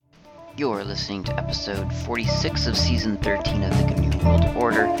You're listening to episode 46 of season 13 of the GNU World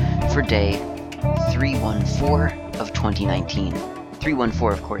Order for day 314 of 2019.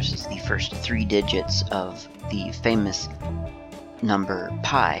 314, of course, is the first three digits of the famous number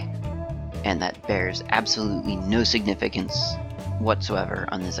pi, and that bears absolutely no significance whatsoever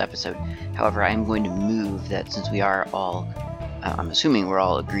on this episode. However, I'm going to move that since we are all, I'm assuming we're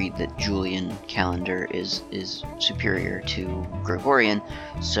all agreed that Julian calendar is superior to Gregorian,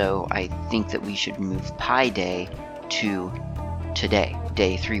 so I think that we should move Pi Day to today,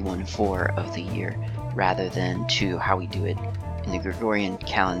 day 314 of the year, rather than to how we do it in the Gregorian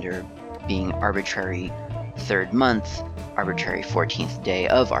calendar, being arbitrary third month, arbitrary 14th day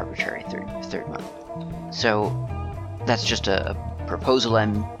of arbitrary third month. So that's just a proposal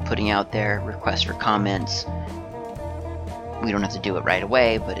I'm putting out there, request for comments. We don't have to do it right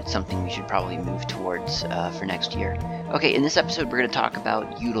away, but it's something we should probably move towards for next year. Okay, in this episode we're going to talk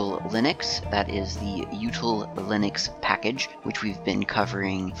about util Linux. That is the util Linux package, which we've been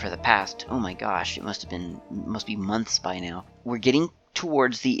covering for the past, oh my gosh, it must be months by now. We're getting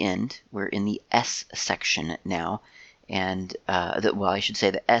towards the end. We're in the S section now, and I should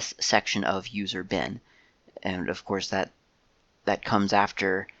say the S section of user bin. And of course that comes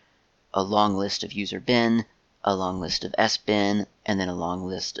after a long list of user bin, a long list of sbin, and then a long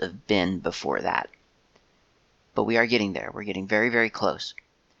list of bin before that. But we are getting there. We're getting very, very close.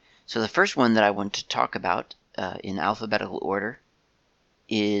 So the first one that I want to talk about in alphabetical order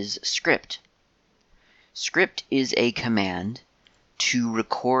is script. Script is a command to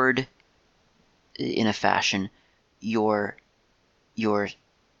record in a fashion your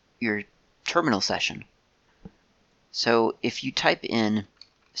terminal session. So if you type in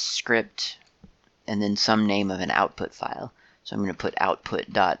script and then some name of an output file, so I'm going to put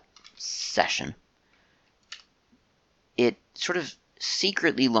output.session, it sort of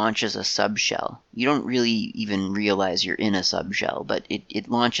secretly launches a subshell. You don't really even realize you're in a subshell, but it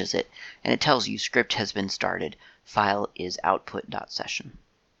launches it, and it tells you script has been started, file is output.session.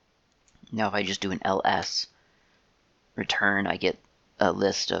 Now if I just do an ls return, I get a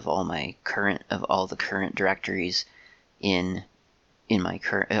list of all the current directories in my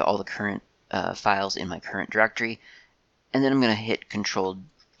current, all the current files in my current directory, and then I'm going to hit Control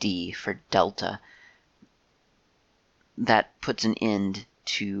D for delta. That puts an end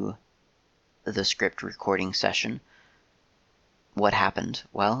to the script recording session. What happened?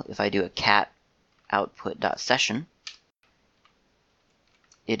 Well, if I do a cat output.session,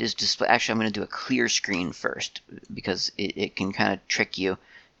 it is display. Actually, I'm going to do a clear screen first because it can kind of trick you.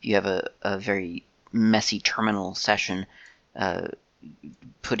 If you have a very messy terminal session,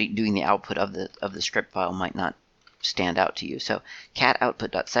 doing the output of the script file might not stand out to you. So cat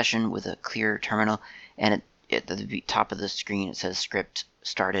output.session with a clear terminal, and at the top of the screen it says script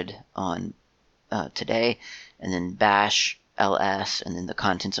started on today, and then bash ls, and then the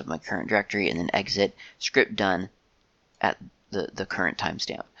contents of my current directory, and then exit script done at the current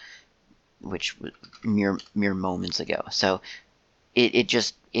timestamp, which was mere moments ago. So it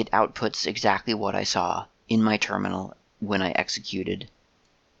outputs exactly what I saw in my terminal when I executed,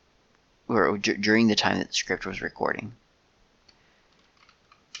 or during the time that the script was recording.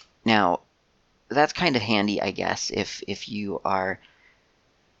 Now, that's kind of handy, I guess, if you're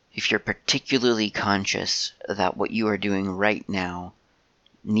particularly conscious that what you are doing right now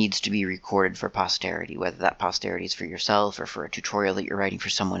needs to be recorded for posterity, whether that posterity is for yourself or for a tutorial that you're writing for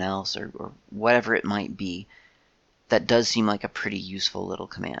someone else, or whatever it might be. That does seem like a pretty useful little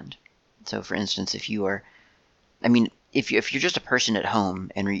command. So for instance, if you're just a person at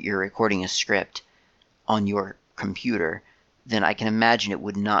home and you're recording a script on your computer, then I can imagine it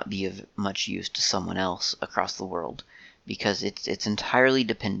would not be of much use to someone else across the world, because it's entirely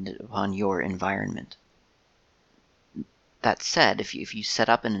dependent upon your environment. That said, if you set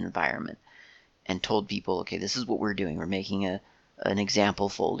up an environment and told people, okay, this is what we're doing, we're making an example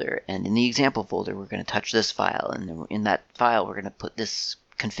folder, and in the example folder we're going to touch this file, and in that file we're going to put this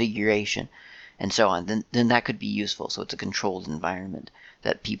configuration, and so on, then that could be useful. So it's a controlled environment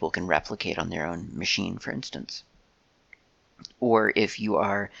that people can replicate on their own machine, for instance. Or if you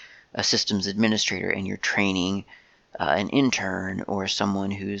are a systems administrator and you're training an intern or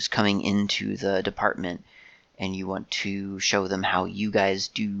someone who's coming into the department, and you want to show them how you guys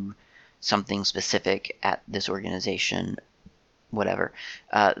do something specific at this organization, whatever,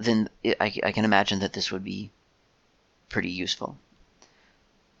 then I can imagine that this would be pretty useful.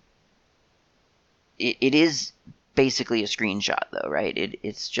 It is basically a screenshot, though, right?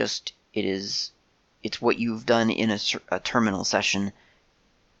 It's what you've done in a terminal session,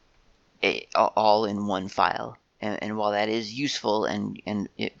 all in one file, And while that is useful and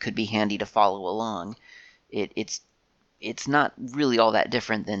it could be handy to follow along, it's not really all that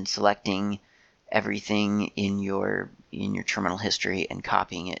different than selecting everything in your terminal history and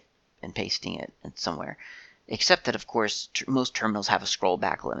copying it and pasting it somewhere. Except that, of course, most terminals have a scroll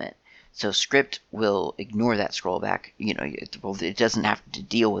back limit. So script will ignore that scroll back. It doesn't have to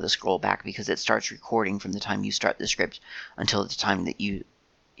deal with a scroll back because it starts recording from the time you start the script until the time that you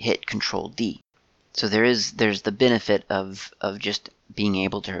hit Control D. So there's the benefit of just being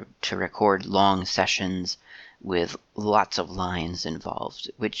able to record long sessions with lots of lines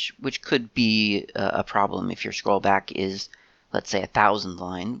involved, which could be a problem if your scroll back is, let's say, 1,000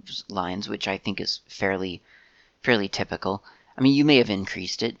 lines, which I think is fairly typical. I mean, you may have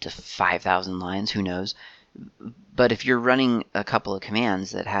increased it to 5,000 lines, who knows? But if you're running a couple of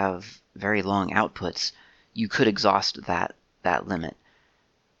commands that have very long outputs, you could exhaust that limit.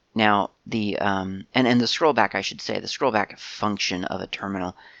 Now, the and the scroll back, I should say, the scroll back function of a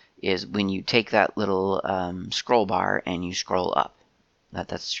terminal is when you take that little scroll bar and you scroll up.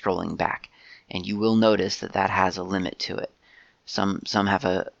 That's scrolling back, and you will notice that has a limit to it. Some have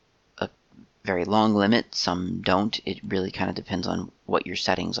a very long limit, some don't. It really kind of depends on what your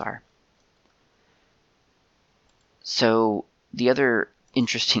settings are. So the other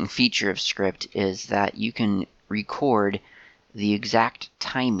interesting feature of script is that you can record the exact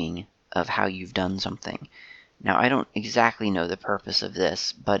timing of how you've done something. Now, I don't exactly know the purpose of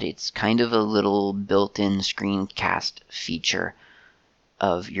this, but it's kind of a little built-in screencast feature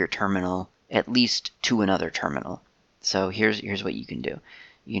of your terminal, at least to another terminal. So here's what you can do.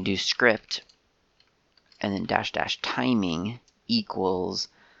 You can do script and then --timing equals,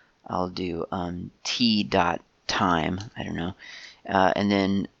 I'll do t.time, I don't know, and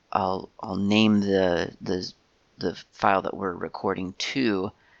then I'll name the file that we're recording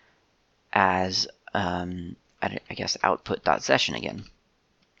to as I guess output.session again.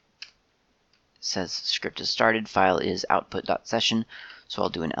 It says script is started, file is output.session, so I'll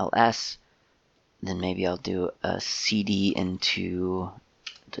do an ls, then maybe I'll do a cd into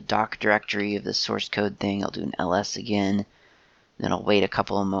the doc directory of the source code thing. I'll do an ls again, then I'll wait a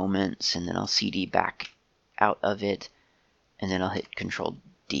couple of moments, and then I'll cd back out of it, and then I'll hit Control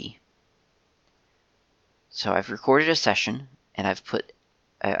D. So I've recorded a session, and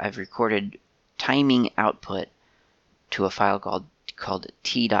I've recorded timing output to a file called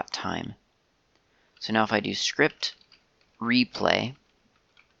t.time. So now if I do script replay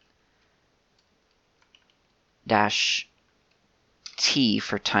 -t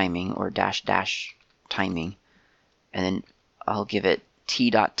for timing, or -- timing, and then I'll give it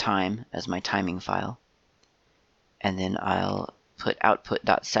t.time as my timing file, and then I'll put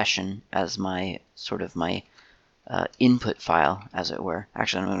output.session as my input file, as it were.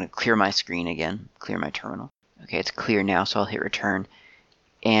 Actually, I'm going to clear my screen again, clear my terminal. Okay, it's clear now, so I'll hit return.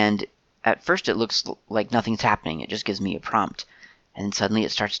 And at first it looks like nothing's happening. It just gives me a prompt. And then suddenly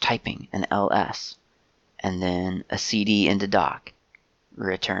it starts typing an ls, and then a cd into doc,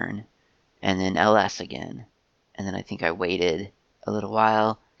 return, and then ls again. And then I think I waited a little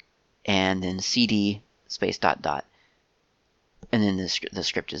while, and then cd space ... and then the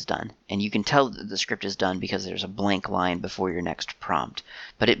script is done. And you can tell that the script is done because there's a blank line before your next prompt.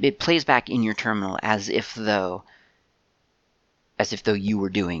 But it plays back in your terminal as if though you were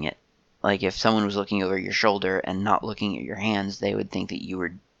doing it. Like if someone was looking over your shoulder and not looking at your hands, they would think that you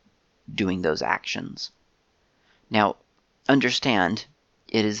were doing those actions. Now, understand,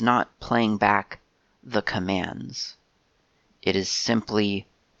 it is not playing back the commands. It is simply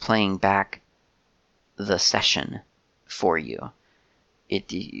playing back the session for you.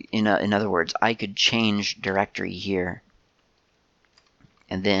 In other words, I could change directory here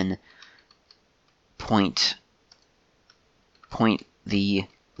and then point the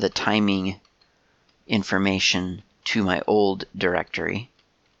timing information to my old directory,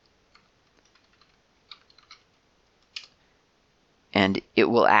 and it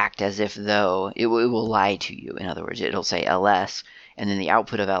will act as if though it will lie to you. In other words, it'll say ls, and then the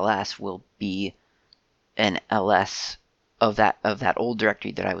output of ls will be an ls of that old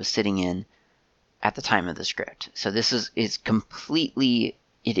directory that I was sitting in at the time of the script. So this is completely,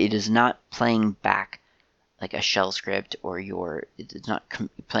 it is not playing back like a shell script, or it's not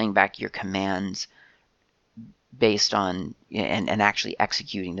playing back your commands based on and actually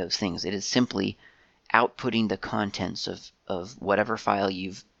executing those things. It is simply outputting the contents of whatever file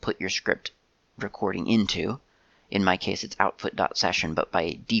you've put your script recording into. In my case, it's output.session, but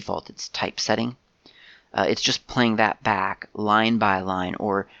by default it's typesetting. It's just playing that back line by line,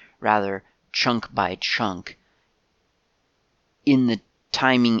 or rather chunk by chunk, in the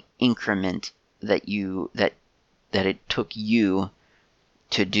timing increment that that it took you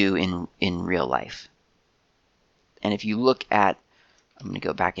to do in real life. And if you look at, I'm going to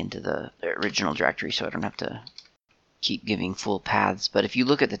go back into the original directory so I don't have to keep giving full paths, but if you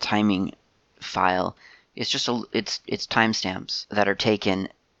look at the timing file, it's just it's timestamps that are taken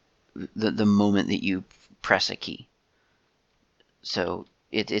the moment that you press a key. So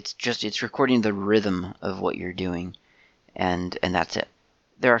it's recording the rhythm of what you're doing, and that's it.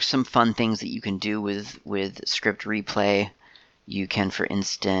 There are some fun things that you can do with script replay. You can, for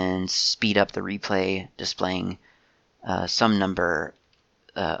instance, speed up the replay, displaying some number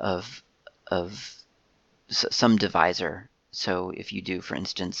of some divisor. So if you do, for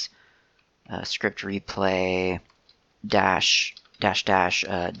instance, script replay dash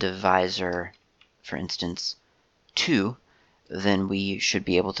divisor, for instance, 2, then we should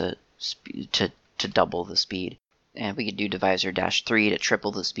be able to double the speed. And we could do divisor dash 3 to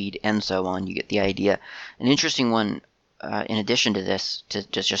triple the speed, and so on. You get the idea. An interesting one, in addition to this, to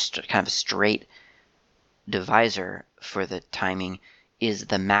just kind of a straight divisor for the timing, is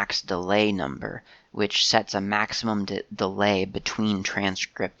the max delay number, which sets a maximum delay between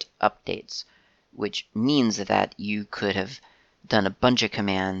transcript updates, which means that you could have done a bunch of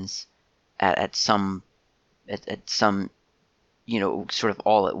commands at some, sort of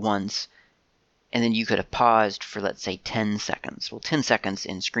all at once, and then you could have paused for, let's say, 10 seconds. Well, 10 seconds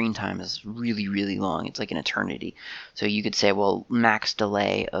in screen time is really, really long. It's like an eternity. So you could say, well, max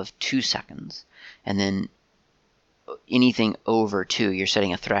delay of 2 seconds. And then anything over 2, you're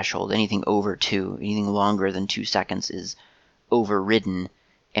setting a threshold. Anything over 2, anything longer than 2 seconds is overridden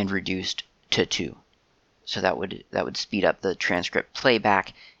and reduced to 2. So that would speed up the transcript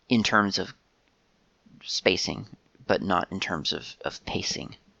playback in terms of spacing, but not in terms of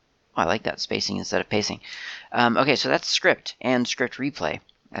pacing. Oh, I like that, spacing instead of pacing. Okay, so that's script and script replay.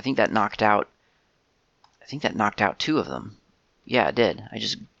 I think that knocked out 2 of them. Yeah, it did. I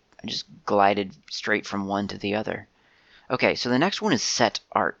just glided straight from one to the other. Okay, so the next one is set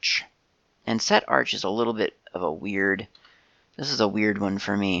arch. And set arch is a little bit of a weird, this is a weird one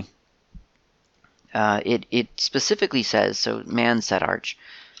for me. It specifically says, so man set arch,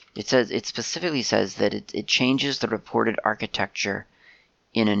 it specifically says that it changes the reported architecture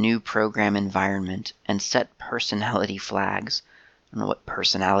in a new program environment and set personality flags. I don't know what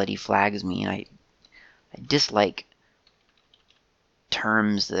personality flags mean. I dislike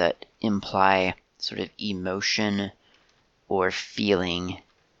terms that imply sort of emotion or feeling.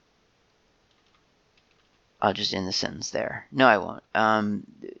 I'll just end the sentence there. No, I won't.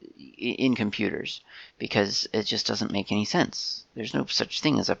 In computers, because it just doesn't make any sense. There's no such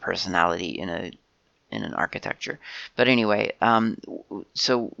thing as a personality in an architecture. But anyway,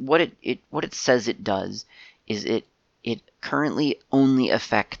 so what it says it does is it currently only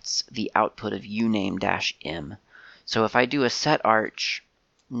affects the output of uname-m. So if I do a set arch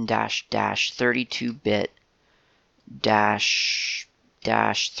dash 32-bit dash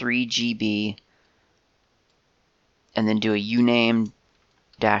 3GB and then do a uname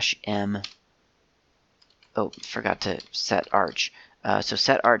dash m. Oh, forgot to set arch. So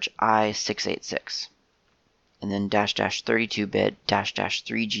set arch I686. And then dash 32-bit dash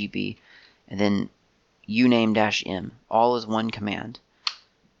 3GB. And then uname dash m. All is one command.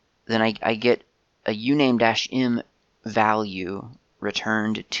 Then I get a uname dash m value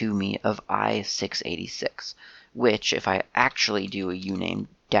returned to me of I686. Which, if I actually do a uname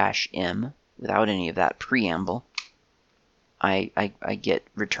dash m without any of that preamble, I get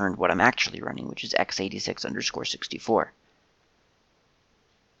returned what I'm actually running, which is x86_64.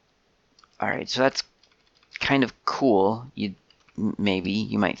 Alright, so that's kind of cool. Maybe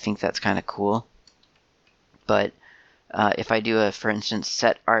you might think that's kind of cool. But if I do for instance,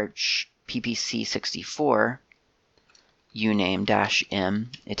 set arch ppc64 uname dash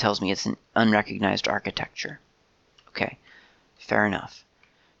m, it tells me it's an unrecognized architecture. Okay, fair enough.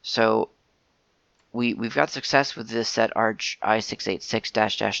 So we've got success with this set arch I686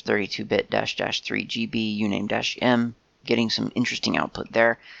 dash 32-bit dash 3GB uname dash m, getting some interesting output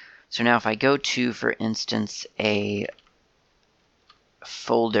there. So now if I go to, for instance, a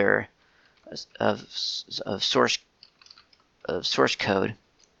folder of source code,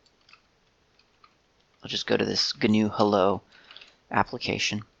 I'll just go to this GNU Hello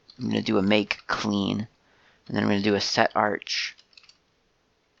application. I'm going to do a make clean, and then I'm going to do a set arch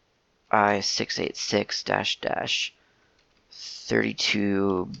I686 dash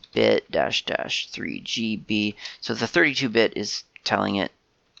 32-bit dash 3GB. So the 32-bit is telling it,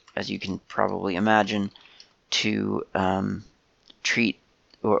 as you can probably imagine, to treat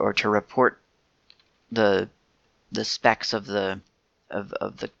or to report the specs of the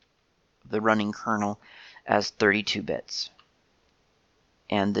running kernel as 32 bits.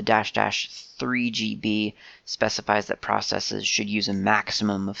 And the --3GB specifies that processes should use a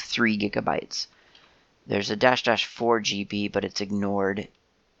maximum of 3 gigabytes. There's a --4GB, but it's ignored,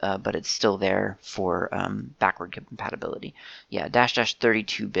 but it's still there for backward compatibility. Yeah,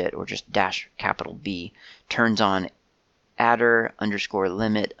 --32-bit, or just $B, turns on adder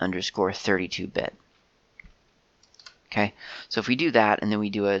 _limit _32-bit. Okay, so if we do that, and then we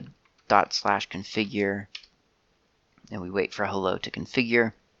do a /configure, and we wait for hello to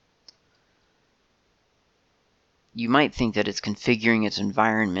configure, you might think that it's configuring its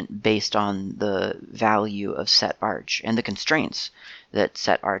environment based on the value of setarch and the constraints that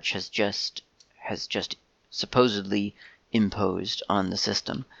setarch has just supposedly imposed on the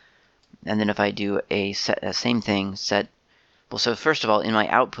system. And then if I do a same thing, well, so first of all, in my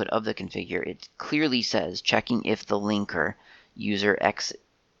output of the configure, it clearly says checking if the linker user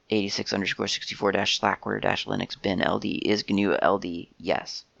x86_64-slackware-linux bin ld is GNU ld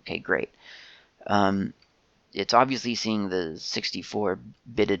yes. Okay, great. It's obviously seeing the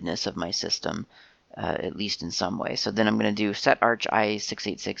 64-bittedness of my system, at least in some way. So then I'm going to do setarch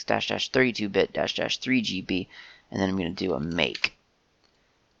i686-32-bit -3GB, and then I'm going to do a make.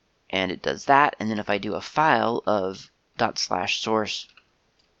 And it does that, and then if I do a file of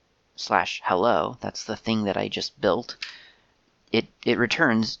 /source/hello, that's the thing that I just built, it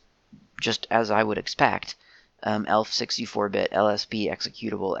returns, just as I would expect, ELF 64-bit LSB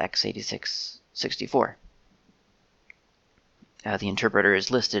executable x86-64. The interpreter is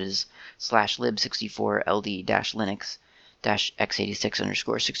listed as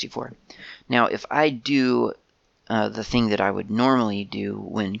 /lib64-ld-linux-x86_64. Now, if I do the thing that I would normally do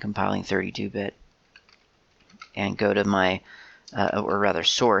when compiling 32-bit, and go to my, or rather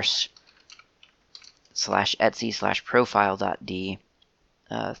source /etsy/profile.d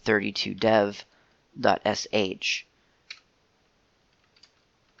 32dev.sh.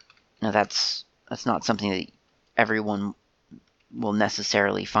 Now that's not something that everyone will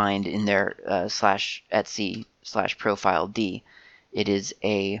necessarily find in their /etsy/profile.d. It is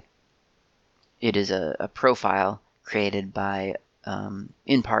a profile created by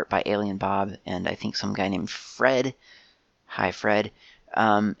in part by Alien Bob and I think some guy named Fred. Hi, Fred.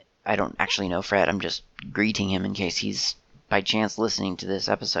 I don't actually know Fred. I'm just greeting him in case he's by chance listening to this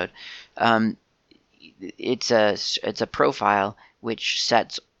episode. It's a profile which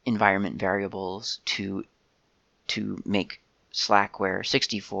sets environment variables to make Slackware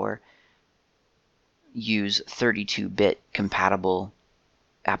 64 use 32-bit compatible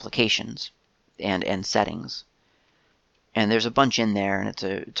applications and settings. And there's a bunch in there, and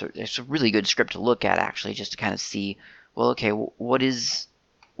it's a really good script to look at, actually, just to kind of see, well, okay, what is...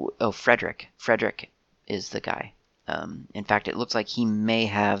 Oh, Frederick. Frederick is the guy. In fact, it looks like he may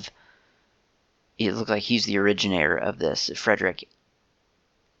have... It looks like he's the originator of this, Frederick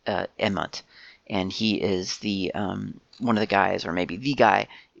Emmott. And he is the one of the guys, or maybe the guy,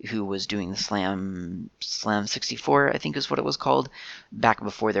 who was doing the Slam 64, I think is what it was called, back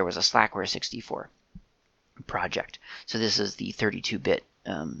before there was a Slackware 64 project. So this is the 32-bit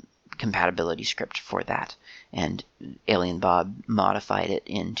compatibility script for that. And Alien Bob modified it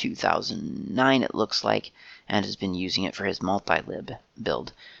in 2009, it looks like, and has been using it for his multi-lib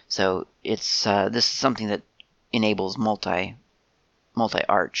build. So it's this is something that enables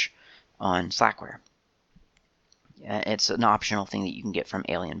multi-arch on Slackware. It's an optional thing that you can get from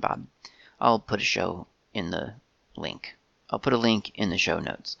Alien Bob. I'll put a show in the link. I'll put a link in the show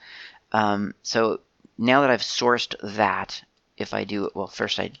notes. So now that I've sourced that, if I do it, well,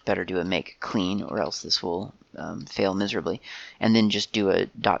 first I'd better do a make clean, or else this will fail miserably. And then just do a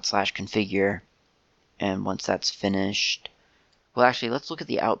 /configure. And once that's finished, well, actually, let's look at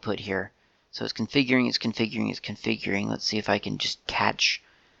the output here. So it's configuring, it's configuring, it's configuring. Let's see if I can just catch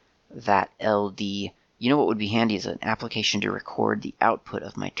that LD. You know what would be handy is an application to record the output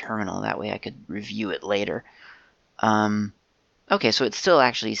of my terminal. That way I could review it later. Okay, so it still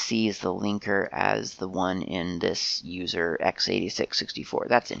actually sees the linker as the one in this user x86-64.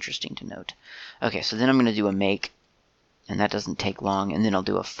 That's interesting to note. Okay, so then I'm going to do a make, and that doesn't take long, and then I'll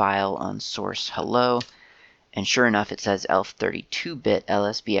do a file on source hello, and sure enough it says ELF 32-bit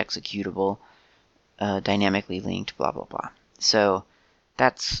LSB executable, dynamically linked, blah blah blah. So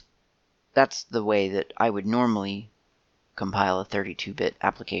that's the way that I would normally compile a 32-bit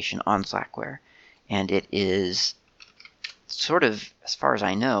application on Slackware, and it is sort of, as far as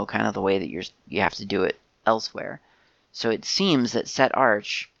I know, kind of the way that you have to do it elsewhere. So it seems that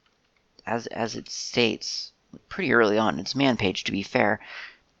setarch, as it states pretty early on in its man page, to be fair,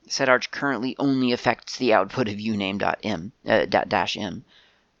 setarch currently only affects the output of uname.m.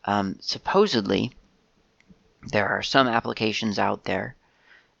 Supposedly, there are some applications out there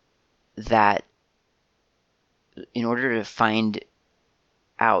that, in order to find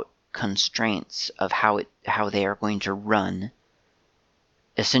out constraints of how they are going to run,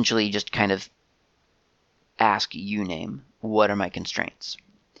 essentially just kind of ask uname, what are my constraints?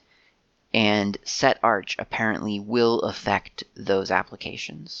 And setarch apparently will affect those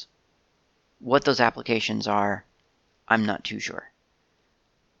applications. What those applications are, I'm not too sure.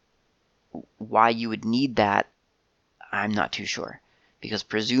 Why you would need that, I'm not too sure. Because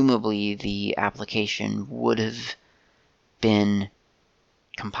presumably the application would have been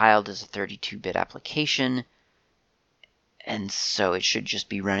compiled as a 32-bit application, and so it should just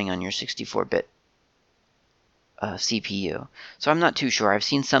be running on your 64-bit CPU. So I'm not too sure. I've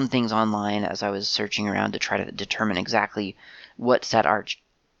seen some things online as I was searching around to try to determine exactly what setarch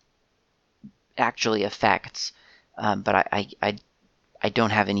actually affects, but I don't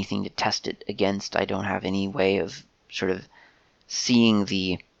have anything to test it against. I don't have any way of sort of seeing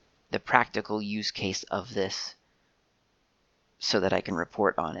the practical use case of this so that I can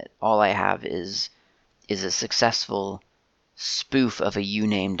report on it. All I have is a successful spoof of a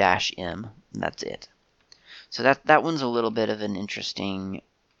uname-m, and that's it. So that one's a little bit of an interesting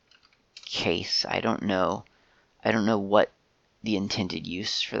case. I don't know what the intended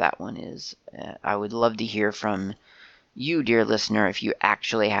use for that one is. I would love to hear from you, dear listener, if you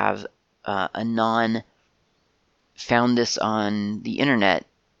actually have a found this on the internet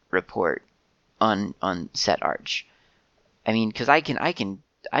report on setarch. I mean, because I can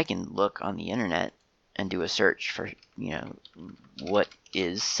look on the internet and do a search for, what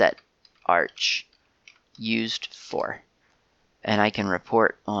is setarch used for, and I can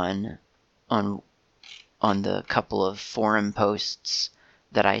report on the couple of forum posts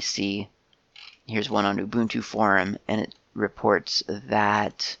that I see. Here's one on Ubuntu forum, and it reports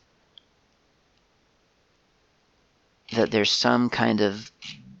that there's some kind of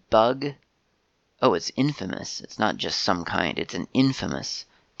bug. Oh, it's infamous. It's not just some kind. It's an infamous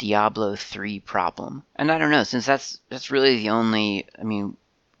Diablo 3 problem. And I don't know, since that's really the only, I mean,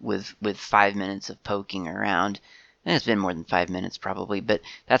 with 5 minutes of poking around, and it's been more than 5 minutes probably, but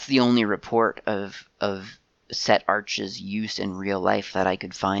that's the only report of setarch's use in real life that I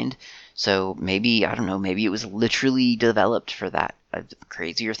could find. So maybe, I don't know, maybe it was literally developed for that.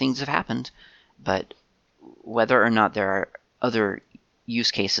 Crazier things have happened, but whether or not there are other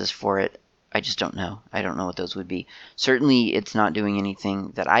use cases for it, I just don't know. I don't know what those would be. Certainly, it's not doing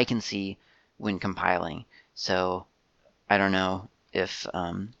anything that I can see when compiling. So I don't know if,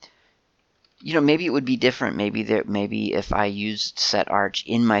 maybe it would be different. Maybe if I used setarch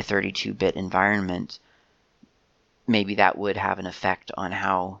in my 32-bit environment, maybe that would have an effect on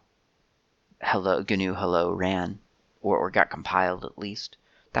how GNU Hello ran, or got compiled at least.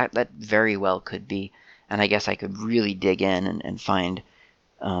 That very well could be. And I guess I could really dig in and find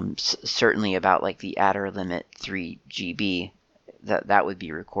certainly about like the adder limit 3 GB, that would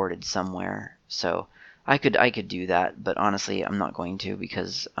be recorded somewhere. So I could do that, but honestly I'm not going to,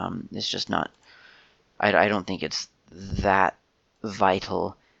 because it's just not, I don't think it's that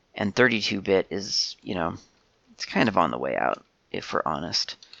vital, and 32-bit is, it's kind of on the way out, if we're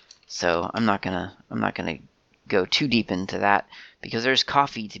honest. So I'm not gonna go too deep into that, because there's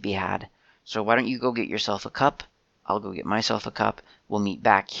coffee to be had. So why don't you go get yourself a cup? I'll go get myself a cup. We'll meet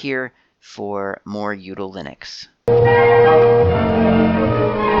back here for more Util Linux.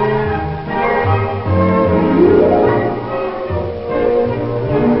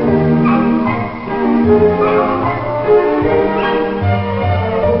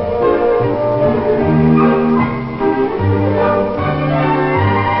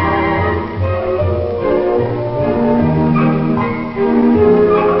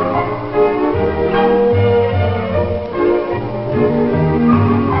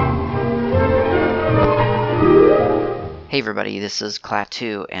 Hey everybody, this is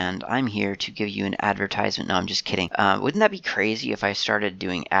Klaatu, and I'm here to give you an advertisement. No, I'm just kidding. Wouldn't that be crazy if I started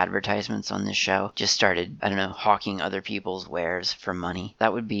doing advertisements on this show? Just started, I don't know, hawking other people's wares for money?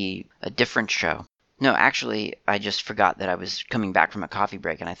 That would be a different show. No, actually, I just forgot that I was coming back from a coffee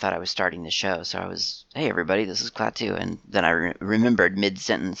break, and I thought I was starting the show, so I was, hey everybody, this is Klaatu, and then I remembered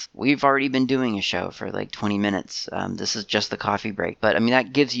mid-sentence, we've already been doing a show for like 20 minutes. This is just the coffee break. But, I mean,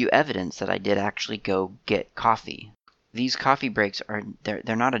 that gives you evidence that I did actually go get coffee. These coffee breaks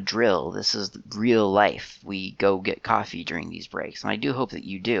they're not a drill. This is real life. We go get coffee during these breaks, and I do hope that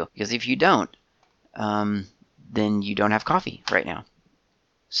you do, because if you don't, then you don't have coffee right now.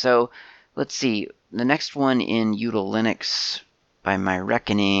 So let's see. The next one in Util Linux, by my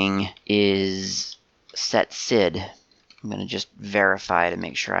reckoning, is setsid. I'm going to just verify to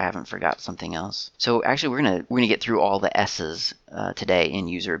make sure I haven't forgot something else. So actually, we're gonna get through all the S's today in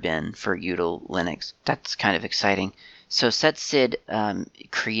user bin for util Linux. That's kind of exciting. So setsid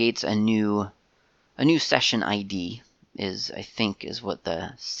creates a new session ID. I think is what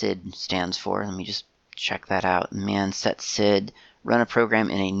the SID stands for. Let me just check that out. Man, setsid, run a program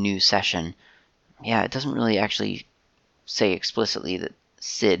in a new session. Yeah, it doesn't really actually say explicitly that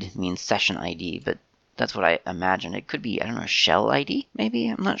SID means session ID, but that's what I imagine. It could be, I don't know, shell ID, maybe?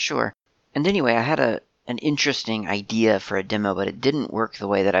 I'm not sure. And anyway, I had an interesting idea for a demo, but it didn't work the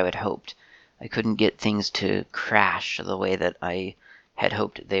way that I had hoped. I couldn't get things to crash the way that I had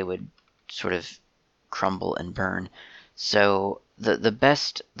hoped they would sort of crumble and burn. So the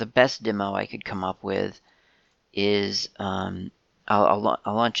best demo I could come up with is I'll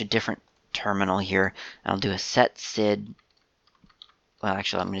launch a different terminal here. I'll do a setsid. Well,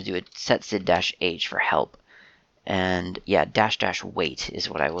 actually, I'm going to do a setsid-h for help. And yeah, --wait is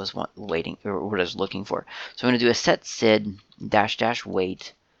what I was waiting, or what I was looking for. So I'm going to do a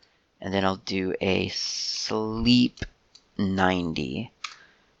setsid-wait, and then I'll do a sleep 90.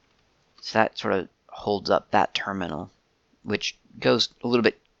 So that sort of holds up that terminal, which goes a little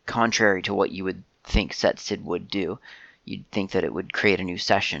bit contrary to what you would think setsid would do. You'd think that it would create a new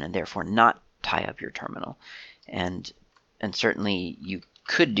session and therefore not tie up your terminal. And certainly you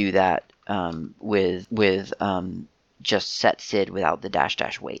could do that with just setsid without the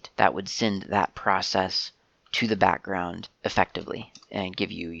 --wait. That would send that process to the background effectively and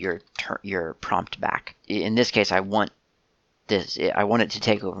give you your prompt back. In this case, I want it to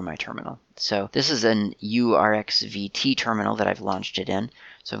take over my terminal. So this is an URXVT terminal that I've launched it in.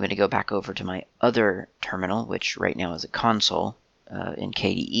 So I'm going to go back over to my other terminal, which right now is a console in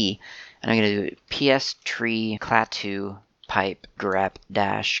KDE. And I'm going to do PS-tree clat2 pipe grep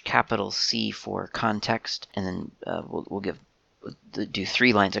dash capital C for context. And then we'll do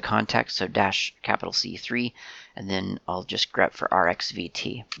 3 lines of context, so dash capital C3, and then I'll just grep for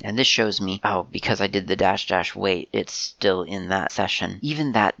RXVT. And this shows me, oh, because I did the --wait, it's still in that session.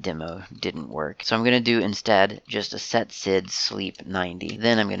 Even that demo didn't work. So I'm going to do instead just a setsid sleep 90.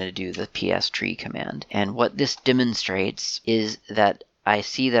 Then I'm going to do the PS-tree command. And what this demonstrates is that I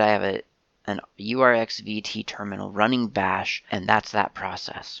see that I have an URXVT terminal running bash, and that's that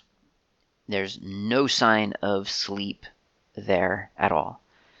process. There's no sign of sleep there at all.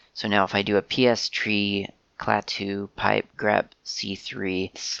 So now if I do a PS-tree clat2 pipe grep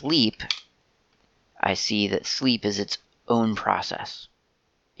C3 sleep, I see that sleep is its own process.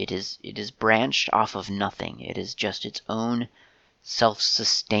 It is branched off of nothing. It is just its own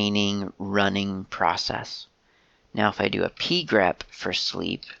self-sustaining running process. Now if I do a pgrep for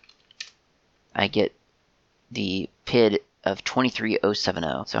sleep, I get the PID of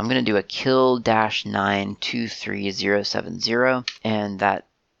 23070. So I'm going to do a kill-9 23070, and that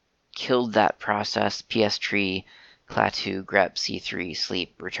killed that process. PS-tree clat2 grep C3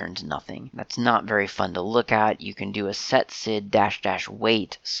 sleep returns nothing. That's not very fun to look at. You can do a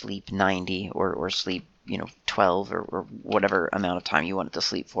setsid-wait sleep 90 or sleep 12 or whatever amount of time you want it to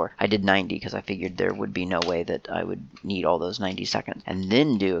sleep for. I did 90 because I figured there would be no way that I would need all those 90 seconds. And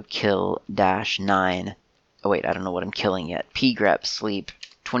then do a kill-9. Oh wait, I don't know what I'm killing yet. pgrep sleep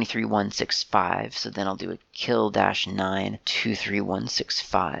 23165. So then I'll do a kill-9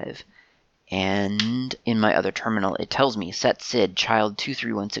 23165. And in my other terminal, it tells me setsid child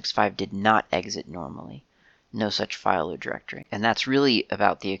 23165 did not exit normally. No such file or directory. And that's really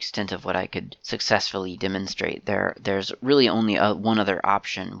about the extent of what I could successfully demonstrate. There's really only one other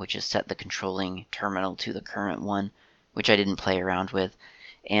option, which is set the controlling terminal to the current one, which I didn't play around with.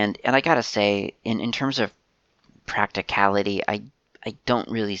 And I gotta say, in terms of practicality, I don't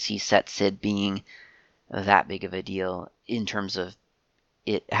really see setsid being that big of a deal in terms of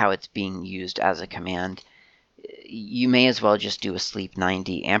how it's being used as a command. You may as well just do a sleep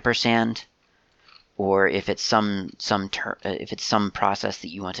 90 ampersand, or if it's some process that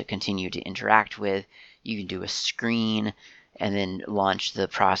you want to continue to interact with, you can do a screen and then launch the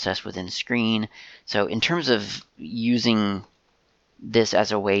process within screen. So in terms of using this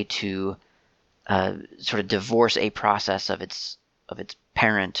as a way to sort of divorce a process of its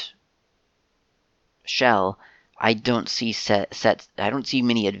parent shell, I don't see I don't see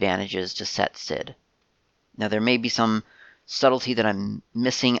many advantages to setsid. Now there may be some subtlety that I'm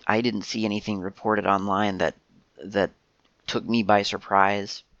missing. I didn't see anything reported online that took me by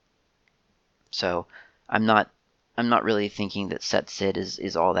surprise. So I'm not really thinking that setsid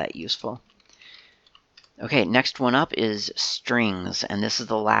is all that useful. Okay, next one up is strings, and this is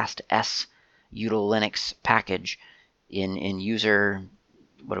the last S util Linux package in user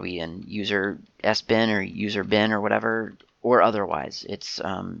what are we in, user sbin or user bin or whatever, or otherwise. This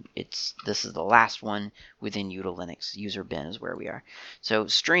is the last one within util-linux. User bin is where we are. So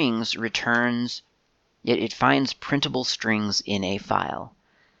strings returns, it finds printable strings in a file.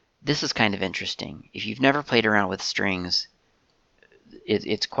 This is kind of interesting. If you've never played around with strings,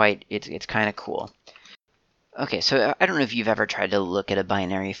 it's kind of cool. Okay, so I don't know if you've ever tried to look at a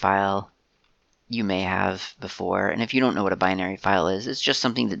binary file. You may have before, and if you don't know what a binary file is, it's just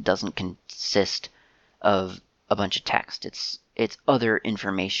something that doesn't consist of a bunch of text. It's other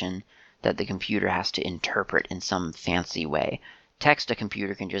information that the computer has to interpret in some fancy way. Text a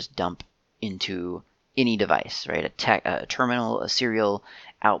computer can just dump into any device, right? A terminal, a serial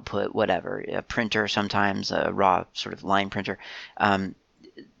output, whatever, a printer sometimes, a raw sort of line printer.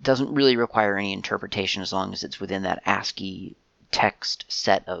 Doesn't really require any interpretation as long as it's within that ASCII text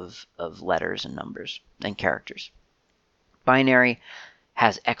set of letters and numbers and characters. Binary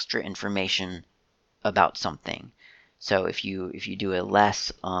has extra information about something. So if you do a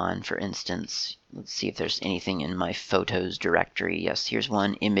less on, for instance, let's see if there's anything in my photos directory. Yes, here's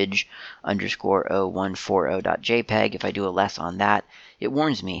one, image underscore 0140.jpg. If I do a less on that, it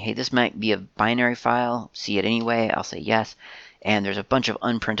warns me, hey, this might be a binary file. See it anyway. I'll say yes. And there's a bunch of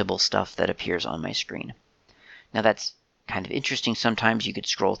unprintable stuff that appears on my screen. Now that's kind of interesting. Sometimes you could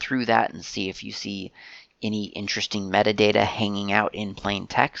scroll through that and see if you see any interesting metadata hanging out in plain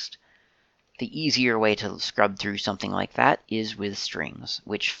text. The easier way to scrub through something like that is with strings,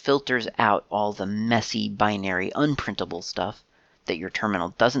 which filters out all the messy, binary, unprintable stuff that your terminal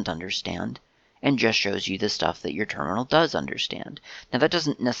doesn't understand and just shows you the stuff that your terminal does understand. Now that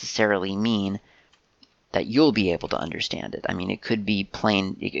doesn't necessarily mean that you'll be able to understand it. I mean, it could be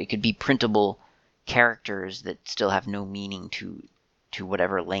plain, it could be printable characters that still have no meaning to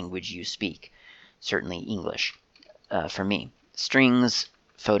whatever language you speak. Certainly English, for me. Strings,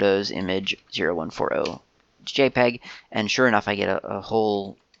 photos, image 0140 JPEG, and sure enough, I get a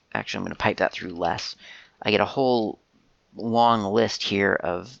whole, actually I'm going to pipe that through less. I get a whole long list here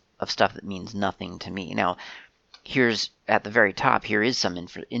of stuff that means nothing to me. Now, here's at the very top, here is some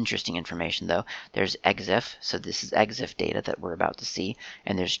interesting information though. There's EXIF, so this is EXIF data that we're about to see,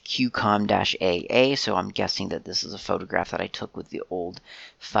 and there's QCOM-AA, so I'm guessing that this is a photograph that I took with the old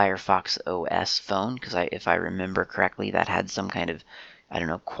Firefox OS phone, because if I remember correctly, that had some kind of, I don't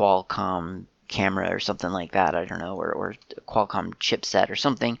know, Qualcomm camera or something like that, I don't know, or Qualcomm chipset or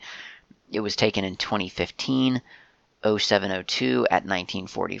something. It was taken in 2015, 0702 at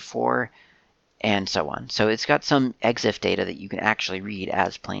 1944, and so on. So it's got some EXIF data that you can actually read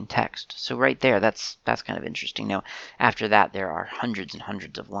as plain text. So right there, that's kind of interesting. Now, after that, there are hundreds and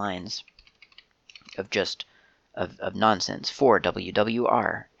hundreds of lines of just of nonsense.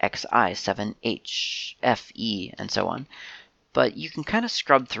 4WWR, XI7H, FE, and so on. But you can kind of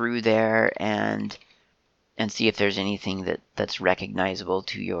scrub through there and see if there's anything that's recognizable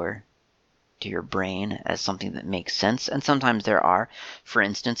to your brain as something that makes sense. And sometimes there are. For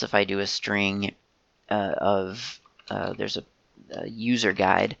instance, if I do a string there's a user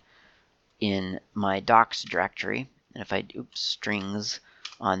guide in my docs directory, and if I do strings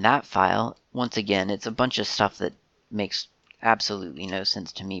on that file, once again, it's a bunch of stuff that makes absolutely no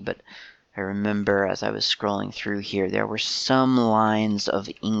sense to me, but I remember as I was scrolling through here, there were some lines of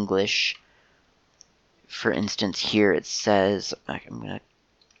English. For instance, here it says, I'm going to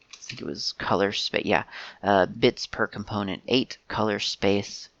think it was color space, yeah, bits per component 8, color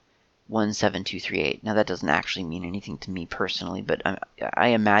space 17238. Now that doesn't actually mean anything to me personally, but I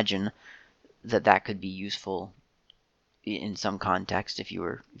imagine that could be useful in some context if you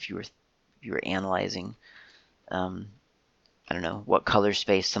were analyzing, I don't know, what color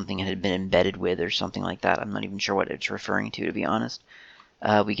space something had been embedded with or something like that. I'm not even sure what it's referring to be honest.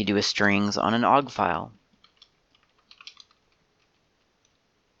 We could do a strings on an OGG file.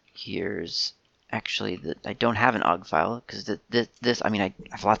 Here's actually I don't have an OGG file because I mean I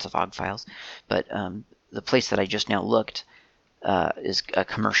have lots of OGG files, but the place that I just now looked is a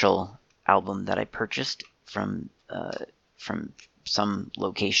commercial album that I purchased from some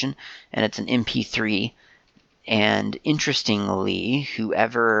location, and it's an MP3. And interestingly,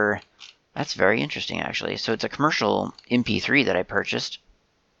 that's very interesting actually. So it's a commercial MP3 that I purchased.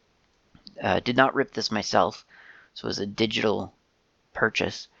 Did not rip this myself, so it was a digital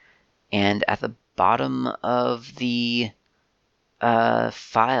purchase. And at the bottom of the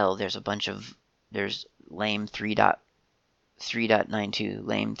file, there's lame 3.3.92,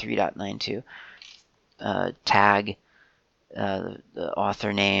 lame 3.92, tag, the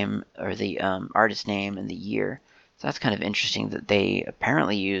author name or the artist name and the year. So that's kind of interesting that they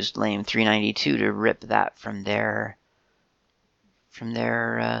apparently used lame 392 to rip that from their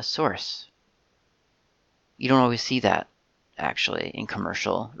source. You don't always see that, actually, in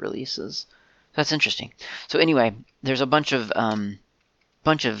commercial releases. That's interesting. So anyway, there's a bunch of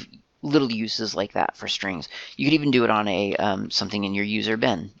little uses like that for strings. You could even do it on a something in your user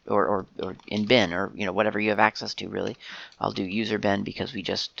bin or in bin, or whatever you have access to. Really, I'll do user bin because we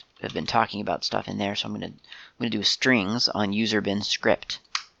just have been talking about stuff in there. So I'm gonna do strings on user bin script,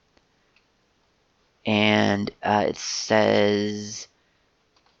 and it says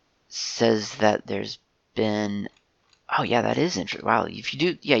that there's been. Oh yeah, that is interesting. Wow, if you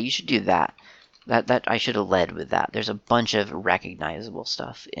do, yeah, you should do that. That I should have led with that. There's a bunch of recognizable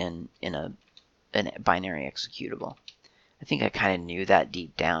stuff in a binary executable. I think I kind of knew that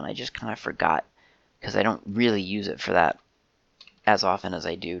deep down. I just kind of forgot because I don't really use it for that as often as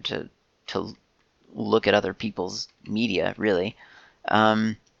I do to look at other people's media. Really,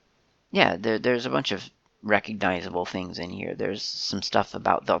 yeah. There's a bunch of recognizable things in here. There's some stuff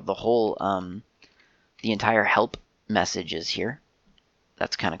about the whole the entire help message is here.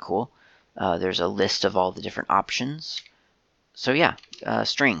 That's kind of cool. There's a list of all the different options. So yeah,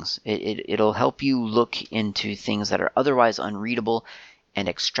 strings. It'll help you look into things that are otherwise unreadable and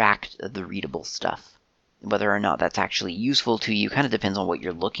extract the readable stuff. Whether or not that's actually useful to you kind of depends on what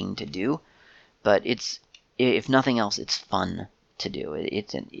you're looking to do. But if nothing else, it's fun to do.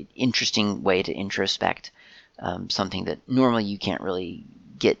 It's an interesting way to introspect something that normally you can't really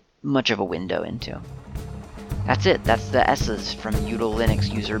get much of a window into. That's it. That's the S's from Util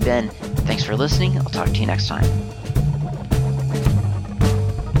Linux User Bin. Thanks for listening. I'll talk to you next time.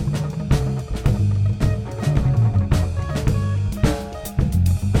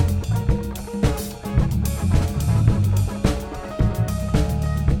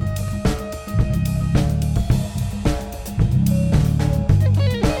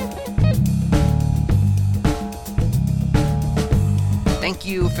 Thank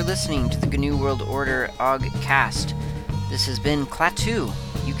you for listening to the GNU World Order Ogcast. This has been Klaatu.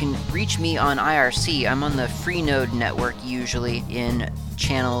 You can reach me on IRC. I'm on the Freenode network usually in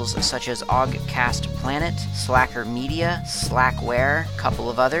channels such as Ogcast Planet, Slacker Media, Slackware, a couple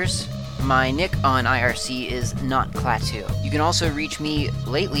of others. My nick on IRC is not Klaatu. You can also reach me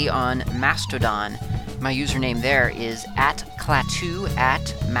lately on Mastodon. My username there is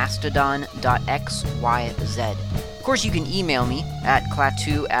 @klaatu@mastodon.xyz. Of course, you can email me at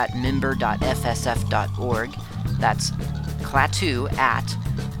klaatu@member.fsf.org. That's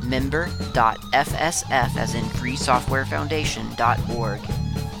klaatu@member.fsf, as in freesoftwarefoundation.org.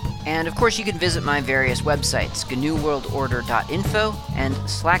 And of course, you can visit my various websites, gnuworldorder.info and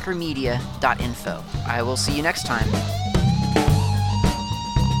slackermedia.info. I will see you next time.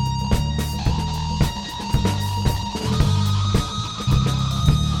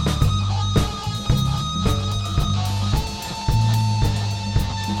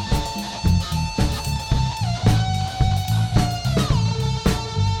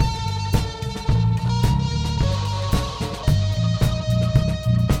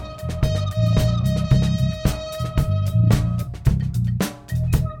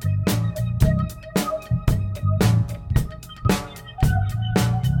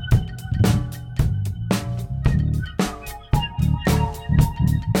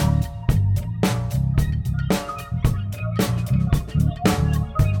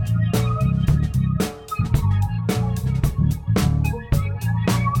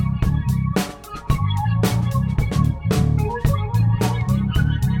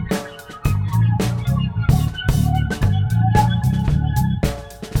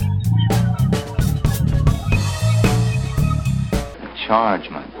 Charge,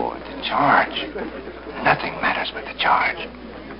 my boy, the charge. Nothing matters but the charge.